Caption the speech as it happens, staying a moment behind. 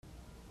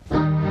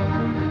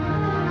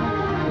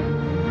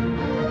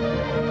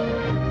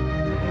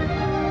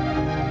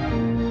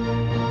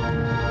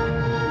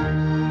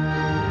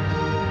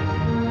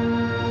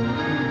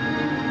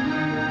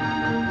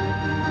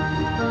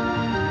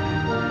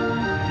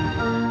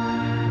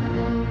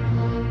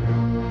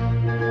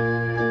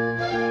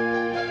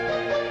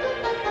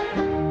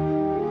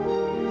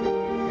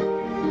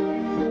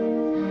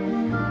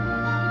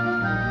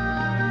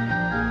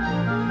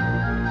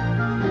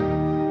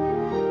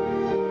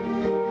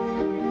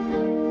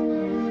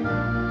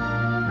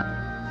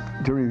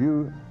to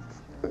review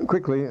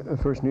quickly the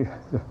first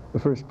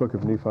book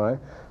of Nephi,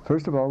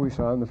 first of all we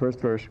saw in the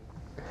first verse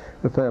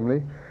the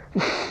family,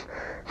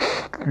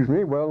 excuse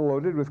me, well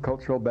loaded with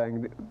cultural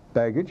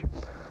baggage.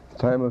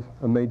 Time of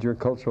a major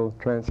cultural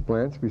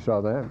transplants, we saw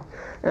that.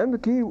 And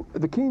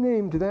the key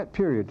name to that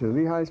period, to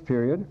Lehi's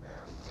period,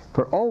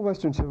 for all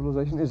Western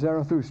civilization is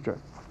Zarathustra.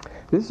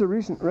 This is a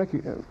recent well,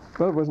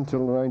 it wasn't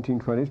until the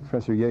 1920s,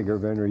 Professor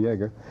Werner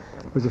Jaeger,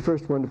 was the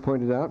first one to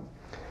point it out,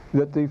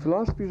 that the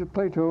philosophies of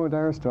Plato and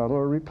Aristotle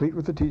are replete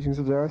with the teachings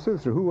of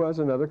Zarathustra, who was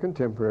another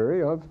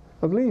contemporary of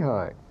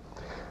Lehi.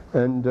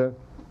 And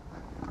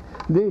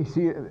they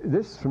see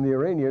this from the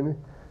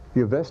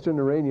Avestan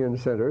Iranian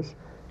centers.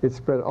 It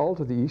spread all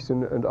to the east,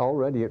 and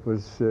already it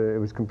was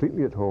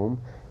completely at home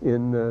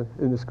in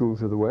the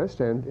schools of the West,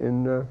 and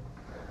in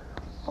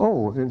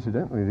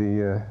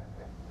incidentally,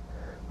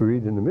 we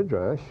read in the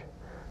Midrash,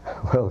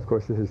 well, of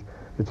course, this is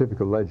the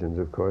typical legends,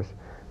 of course,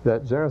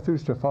 that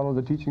Zarathustra followed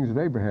the teachings of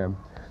Abraham.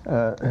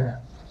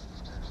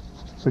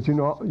 But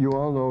you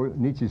all know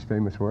Nietzsche's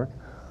famous work,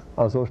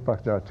 Also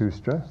sprach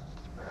Zarathustra,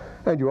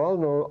 and you all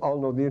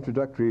know the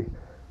introductory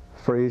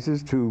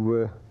phrases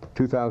to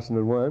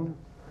 2001.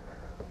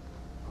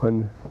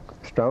 When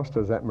Strauss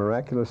does that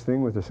miraculous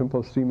thing with a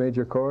simple C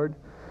major chord,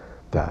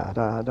 da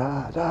da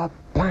da da,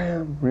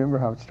 blam. Remember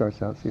how it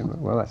starts out?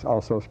 Well, that's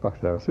Also sprach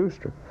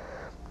Zarathustra,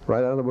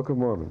 right out of the Book of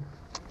Mormon.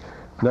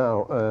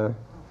 Now,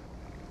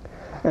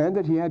 and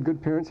that he had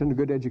good parents and a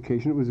good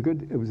education. It was a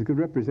good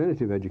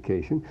representative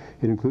education.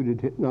 It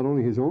included not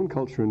only his own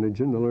culture and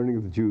religion, the learning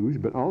of the Jews,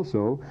 but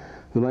also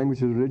the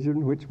language of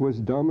religion, which was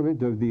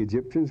dominant of the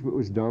Egyptians, but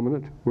was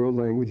dominant world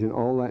language in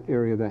all that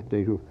area that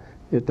day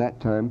at that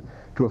time,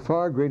 to a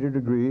far greater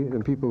degree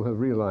than people have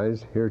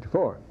realized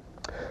heretofore.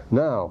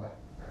 Now,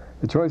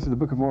 the choice of the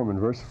Book of Mormon,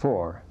 verse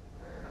 4.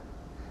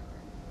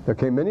 There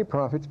came many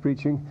prophets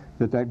preaching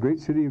that great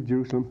city of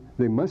Jerusalem,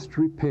 they must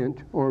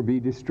repent or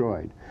be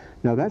destroyed.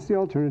 Now that's the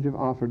alternative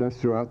offered us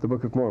throughout the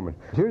Book of Mormon.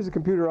 Here's a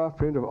computer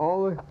off-print of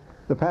all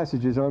the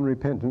passages on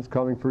repentance,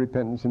 calling for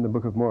repentance in the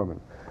Book of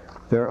Mormon.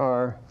 There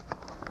are,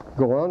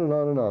 go on and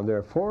on and on, there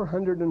are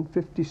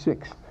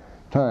 456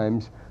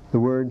 times the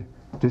word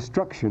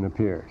destruction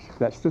appears.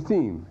 That's the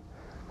theme.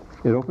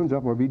 It opens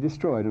up or be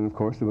destroyed, and of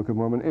course the Book of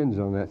Mormon ends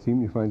on that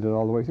theme. You find it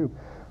all the way through.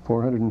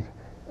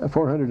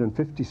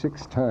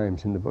 456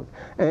 times in the book.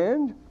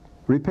 And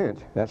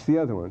repent, that's the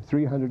other one,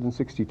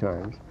 360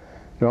 times.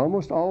 They're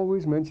almost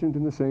always mentioned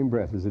in the same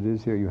breath as it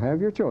is here. You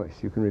have your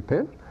choice. You can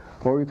repent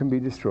or you can be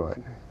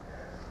destroyed.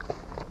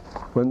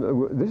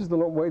 This is the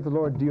way the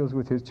Lord deals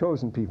with his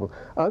chosen people.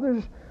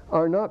 Others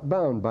are not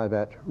bound by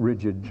that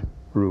rigid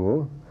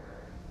rule.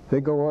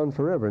 They go on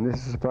forever, and this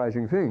is a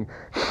surprising thing.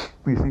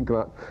 We think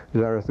about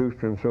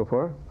Zarathustra and so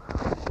forth.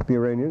 The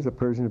Iranians, the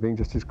Persians, are being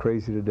just as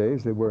crazy today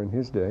as they were in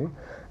his day.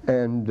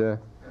 And,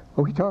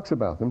 he talks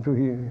about them, so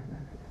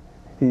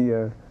he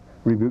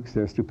rebukes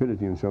their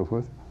stupidity and so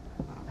forth.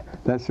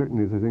 That's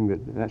certainly the thing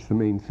that's the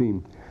main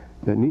theme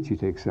that Nietzsche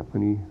takes up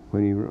when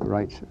he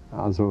writes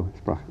Also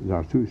sprach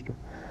Zarathustra.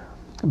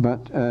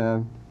 But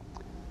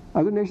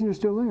other nations are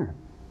still there.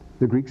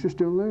 The Greeks are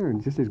still there,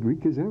 and just as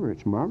Greek as ever.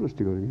 It's marvelous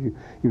to go. You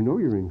know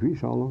you're in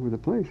Greece all over the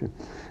place,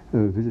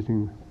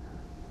 visiting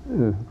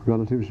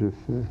relatives of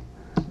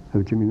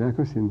Jimmy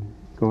Nakos, and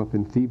go up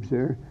in Thebes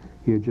there.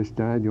 He had just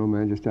died. The old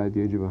man just died at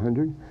the age of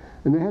 100,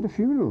 and they had a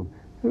funeral.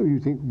 So you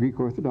think Greek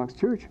Orthodox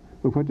Church,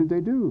 but what did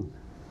they do?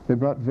 They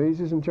brought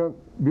vases and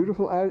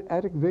beautiful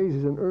attic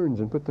vases and urns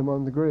and put them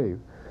on the grave.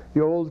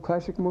 The old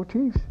classic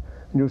motifs.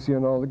 And you'll see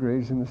on all the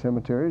graves in the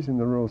cemeteries, in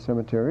the rural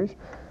cemeteries,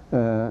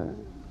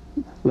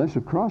 less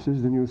of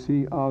crosses than you'll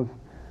see of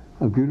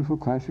beautiful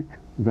classic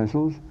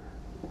vessels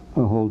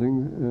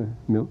holding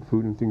milk,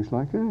 food, and things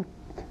like that.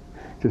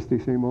 Just the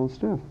same old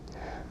stuff.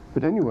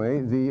 But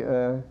anyway,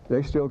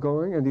 they're still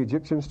going, and the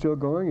Egyptians still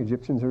going.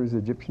 Egyptians are as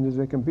Egyptian as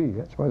they can be.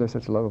 That's why they're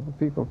such lovable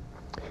people.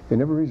 They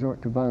never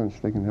resort to violence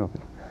if they can help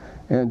it.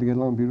 And to get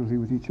along beautifully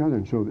with each other.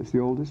 And so it's the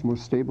oldest,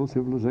 most stable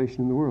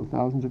civilization in the world.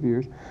 Thousands of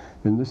years,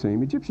 been the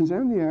same. Egyptians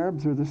and the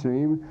Arabs are the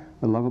same.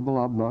 The lovable,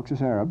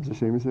 obnoxious Arabs, the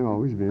same as they've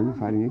always been,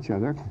 fighting each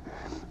other.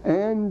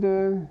 And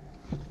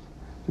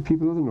the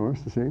people of the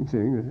North, the same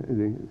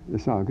thing. The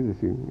Sagas,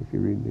 if you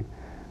read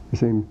the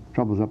same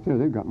troubles up there,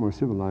 they've got more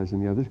civilized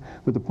than the others.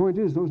 But the point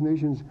is, those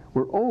nations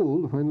were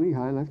old when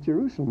Lehi left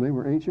Jerusalem. They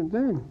were ancient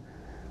then.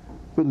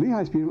 But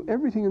Lehi's people,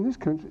 everything in this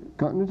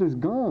continent is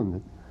gone.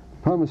 The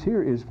promise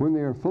here is when they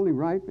are fully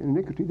ripe in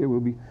iniquity, they will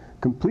be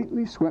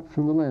completely swept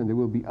from the land. They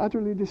will be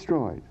utterly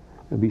destroyed.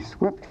 They'll be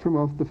swept from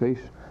off the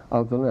face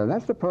of the land.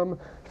 That's the promise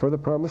for the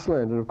promised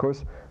land. And of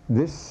course,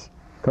 this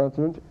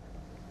continent,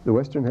 the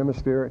Western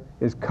Hemisphere,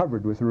 is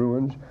covered with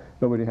ruins.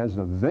 Nobody has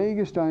the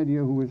vaguest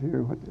idea who was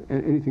here,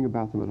 anything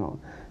about them at all.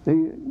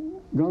 They've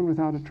gone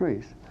without a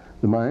trace.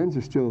 The Mayans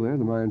are still there.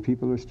 The Mayan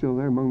people are still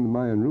there among the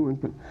Mayan ruins,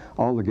 but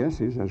all the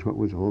guesses, as what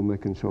was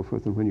Olmec and so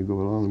forth, and when you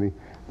go along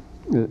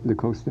the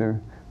coast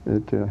there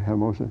at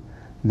Hermosa,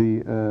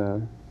 the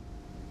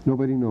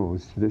Nobody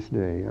knows to this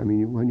day. I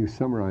mean, when you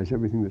summarize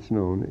everything that's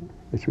known,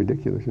 it's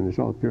ridiculous, and it's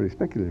all purely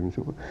speculative and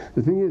so on.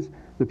 The thing is,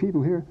 the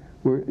people here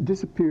were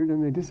disappeared,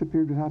 and they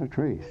disappeared without a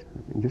trace.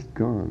 I mean, just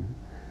gone.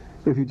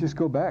 If you just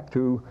go back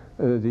to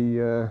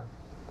the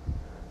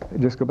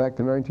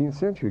 19th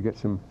century, you get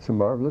some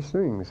marvelous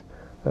things.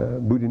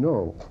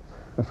 Boudinot,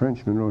 a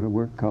Frenchman, wrote a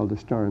work called The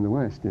Star in the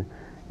West in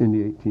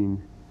the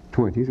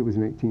 1820s. It was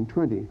in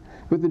 1820.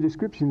 But the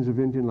descriptions of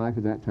Indian life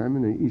at that time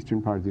in the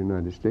eastern part of the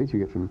United States, you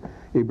get from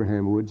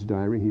Abraham Wood's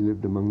diary, he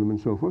lived among them and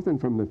so forth,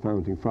 and from the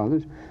founding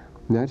fathers.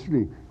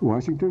 Naturally,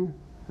 Washington,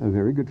 a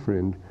very good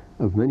friend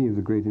of many of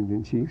the great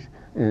Indian chiefs,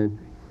 and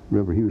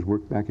remember, he was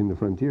worked back in the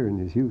frontier in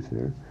his youth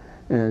there,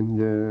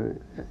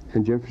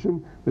 and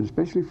Jefferson, but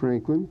especially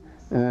Franklin,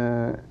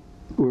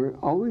 were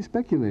always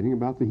speculating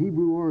about the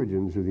Hebrew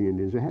origins of the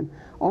Indians. They had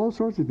all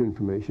sorts of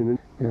information,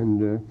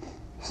 and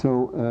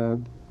so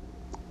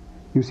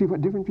you see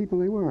what different people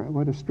they were,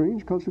 what a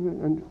strange culture,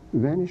 and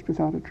vanished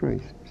without a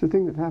trace. It's a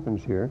thing that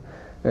happens here,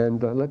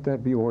 and let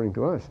that be a warning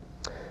to us.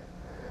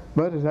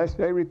 But as I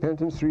say,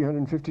 repentance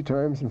 350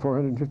 times and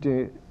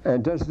 458,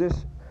 and does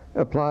this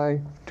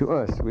apply to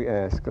us, we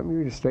ask? Let me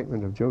read a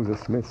statement of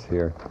Joseph Smith's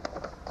here.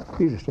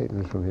 These are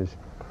statements from his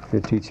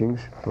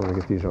teachings. I don't want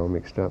to get these all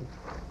mixed up.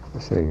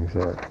 The sayings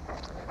that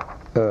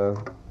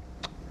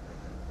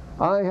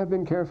I have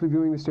been carefully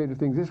viewing the state of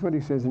things. This is what he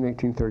says in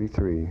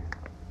 1833.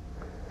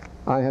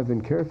 I have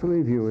been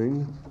carefully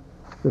viewing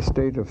the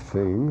state of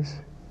things.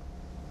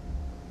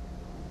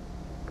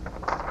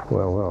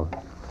 Well.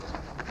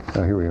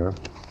 Now here we are.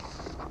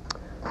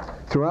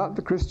 Throughout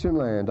the Christian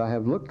land, I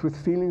have looked with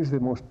feelings of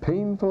the most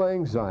painful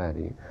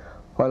anxiety,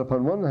 while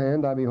upon one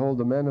hand I behold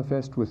the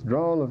manifest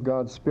withdrawal of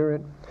God's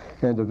Spirit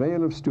and a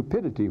veil of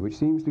stupidity, which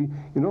seems to be,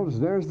 you notice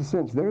there's the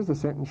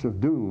sentence of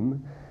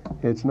doom.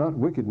 It's not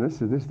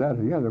wickedness or this, that,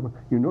 or the other.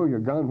 You know you're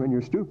gone when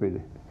you're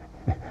stupid.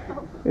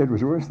 It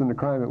was worse than the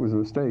crime, it was a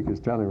mistake, as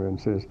Talleyrand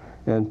says.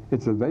 And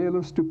it's a veil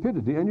of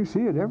stupidity, and you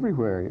see it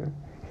everywhere.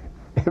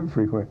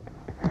 Everywhere.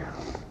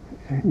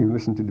 You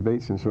listen to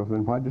debates and so forth,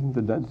 and why didn't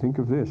the dad think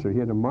of this? Or he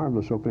had a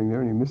marvelous opening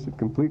there, and he missed it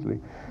completely.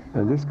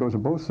 And this goes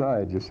on both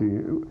sides, you see.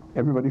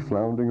 Everybody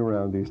floundering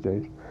around these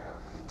days.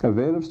 A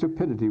veil of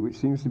stupidity which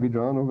seems to be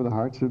drawn over the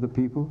hearts of the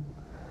people.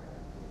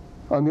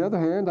 On the other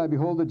hand, I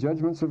behold the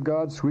judgments of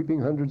God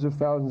sweeping hundreds of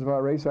thousands of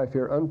our race. I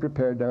fear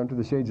unprepared down to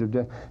the shades of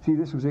death. See,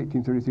 this was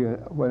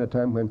 1833, when a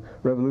time when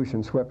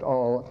revolution swept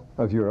all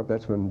of Europe.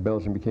 That's when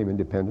Belgium became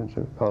independent,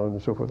 and Holland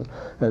and so forth.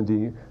 And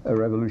the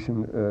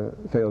revolution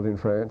failed in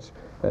France.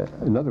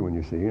 Another one,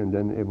 you see. And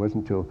then it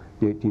wasn't until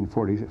the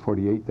 1840s,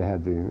 48, they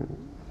had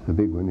the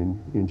big one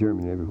in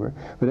Germany everywhere.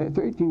 But at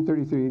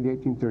 1833, the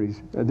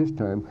 1830s, this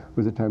time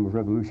was a time of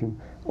revolution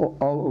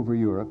all over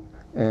Europe.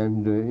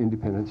 And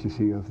independence, you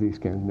see, of the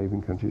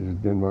Scandinavian countries,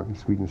 of Denmark and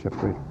Sweden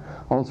separated.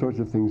 All sorts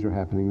of things are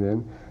happening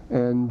then.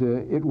 And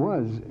it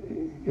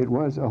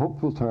was a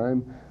hopeful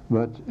time,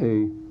 but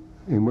a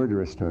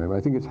murderous time.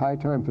 I think it's high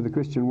time for the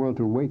Christian world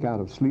to wake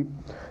out of sleep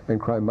and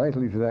cry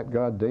mightily to that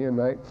God day and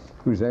night,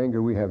 whose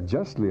anger we have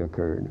justly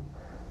incurred.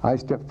 I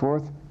step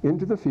forth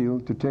into the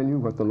field to tell you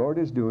what the Lord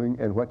is doing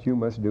and what you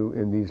must do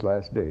in these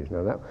last days.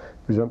 Now, that was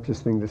a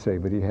presumptuous thing to say,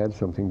 but he had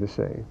something to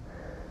say.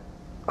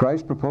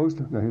 Christ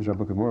proposed, now here's our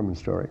Book of Mormon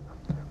story.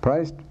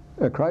 Christ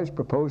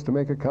proposed to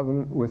make a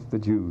covenant with the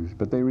Jews,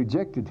 but they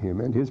rejected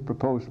him and his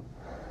proposal.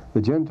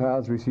 The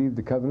Gentiles received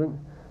the covenant,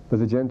 but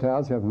the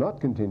Gentiles have not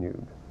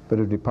continued, but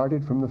have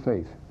departed from the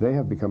faith. They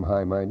have become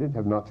high-minded,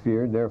 have not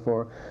feared,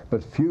 therefore,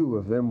 but few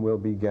of them will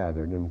be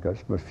gathered, and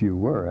but few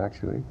were,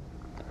 actually.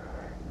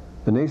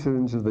 The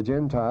nations of the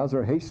Gentiles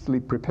are hastily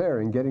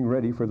preparing, getting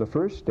ready for the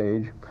first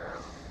stage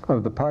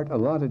of the part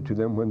allotted to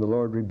them when the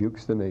Lord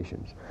rebukes the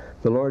nations.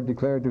 The Lord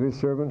declared to his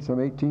servant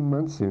some 18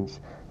 months since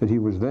that he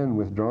was then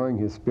withdrawing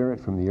his Spirit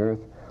from the earth.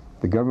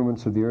 The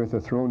governments of the earth are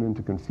thrown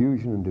into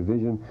confusion and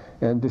division,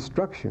 and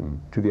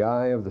destruction to the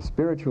eye of the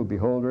spiritual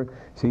beholder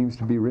seems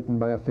to be written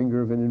by a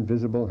finger of an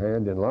invisible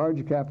hand in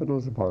large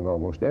capitals upon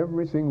almost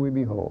everything we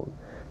behold.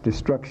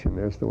 Destruction,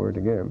 there's the word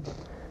again.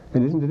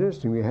 And isn't it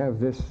interesting, we have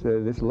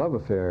this love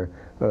affair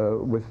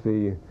with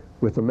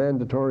the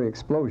mandatory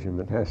explosion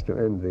that has to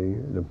end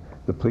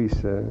the police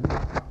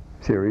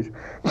series,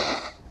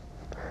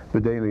 the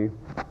daily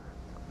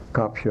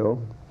cop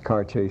show,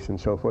 car chase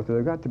and so forth.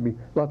 There's got to be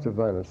lots of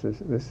violence.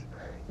 This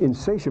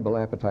insatiable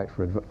appetite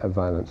for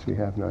violence we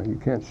have now. You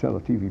can't sell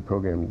a TV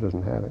program that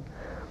doesn't have it.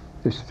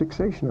 This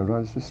fixation on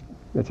violence,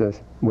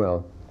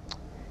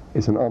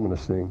 it's an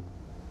ominous thing.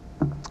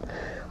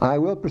 I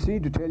will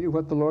proceed to tell you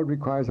what the Lord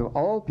requires of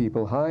all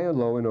people, high and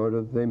low, in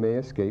order that they may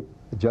escape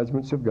the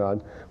judgments of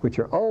God, which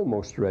are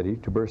almost ready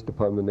to burst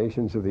upon the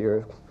nations of the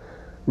earth.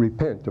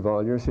 Repent of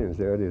all your sins.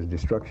 There it is,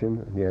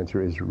 destruction. The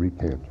answer is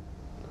repent.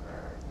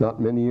 Not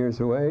many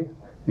years away,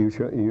 the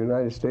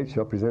United States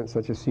shall present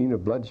such a scene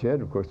of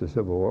bloodshed, of course the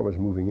Civil War was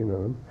moving in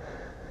on them,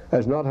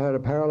 has not had a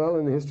parallel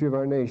in the history of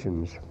our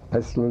nations.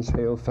 Pestilence,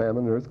 hail,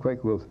 famine,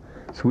 earthquake will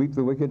sweep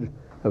the wicked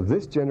of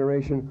this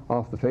generation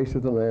off the face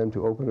of the land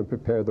to open and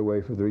prepare the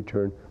way for the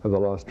return of the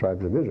lost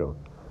tribes of Israel.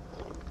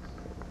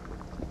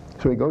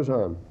 So he goes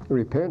on.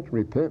 Repent,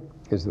 repent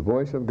is the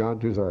voice of God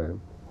to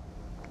Zion.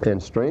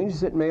 And strange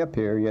as it may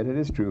appear, yet it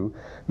is true,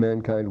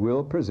 mankind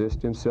will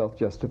persist in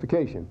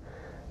self-justification.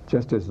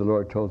 Just as the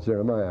Lord told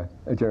Jeremiah,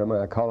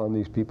 call on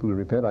these people to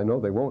repent. I know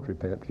they won't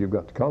repent. You've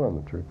got to call on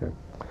them to repent.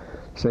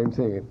 Same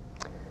thing.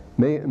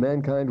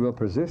 Mankind will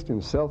persist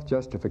in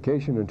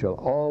self-justification until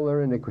all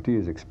their iniquity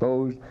is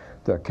exposed,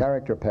 their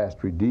character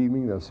past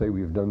redeeming. They'll say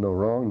we've done no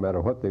wrong, no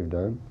matter what they've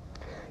done.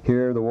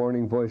 Hear the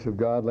warning voice of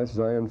God, lest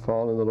Zion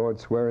fall, and the Lord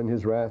swear in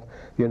his wrath,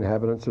 the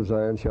inhabitants of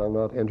Zion shall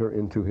not enter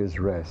into his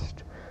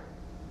rest.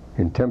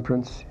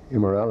 Intemperance,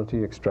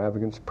 immorality,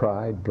 extravagance,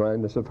 pride,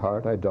 blindness of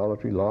heart,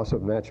 idolatry, loss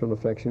of natural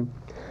affection,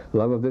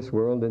 love of this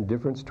world,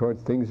 indifference toward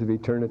things of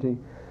eternity,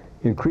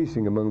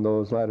 increasing among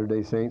those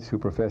Latter-day Saints who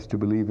profess to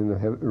believe in the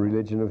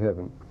religion of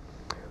heaven.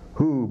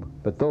 Who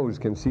but those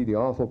can see the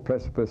awful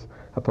precipice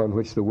upon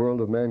which the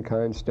world of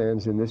mankind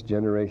stands in this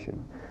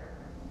generation,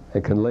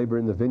 and can labor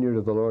in the vineyard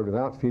of the Lord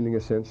without feeling a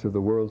sense of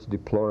the world's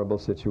deplorable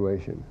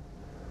situation?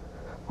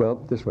 Well,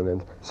 this one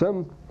ends.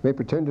 Some may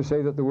pretend to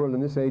say that the world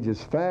in this age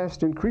is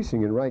fast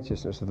increasing in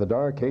righteousness, that the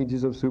dark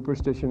ages of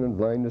superstition and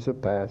blindness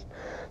have passed.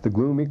 The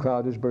gloomy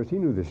cloud is burst. He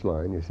knew this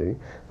line, you see.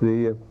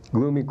 The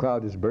gloomy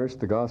cloud is burst,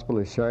 the gospel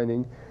is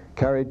shining,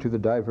 carried to the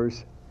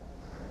diverse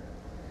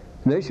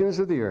nations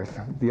of the earth.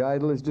 The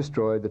idol is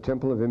destroyed, the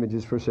temple of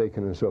images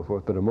forsaken, and so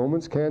forth. But a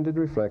moment's candid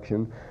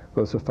reflection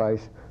will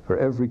suffice for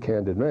every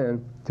candid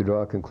man to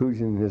draw a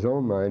conclusion in his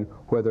own mind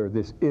whether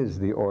this is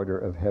the order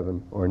of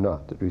heaven or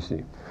not that we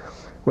see.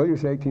 Well, you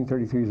say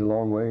 1833 is a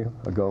long way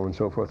ago, and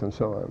so forth and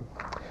so on.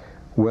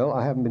 Well,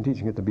 I haven't been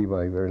teaching at the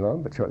BYU very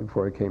long, but shortly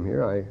before I came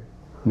here, I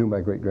knew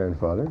my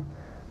great-grandfather,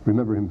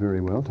 remember him very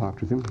well,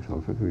 talked with him,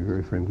 so forth, we were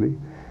very friendly.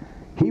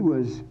 He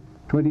was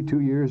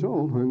 22 years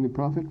old when the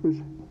prophet was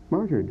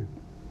martyred.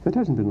 That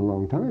hasn't been a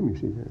long time, you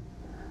see.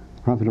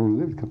 The prophet only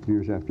lived a couple of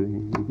years after he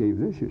gave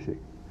this, you see.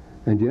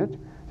 And yet,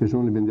 there's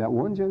only been that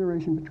one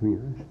generation between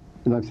us,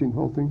 and I've seen the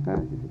whole thing pass,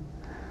 you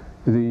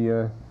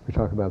see. We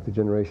talk about the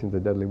generations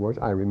of deadly wars.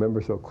 I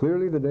remember so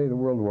clearly the day the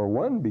World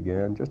War I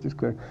began, just as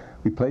clear.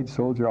 We played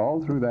soldier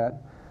all through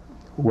that.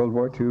 World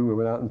War II, we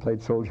went out and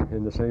played soldier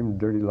in the same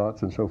dirty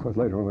lots and so forth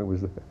later on. It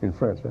was in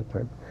France that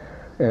time.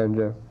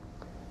 And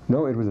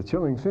no, it was a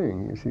chilling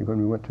thing, you see, when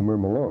we went to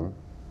Mourmelon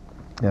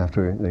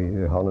after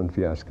the Holland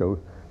fiasco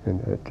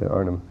at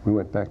Arnhem. We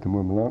went back to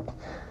Mourmelon,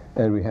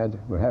 and we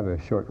have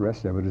a short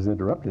rest there, but it was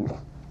interrupted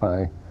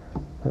by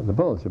the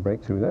bullets that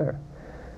break through there.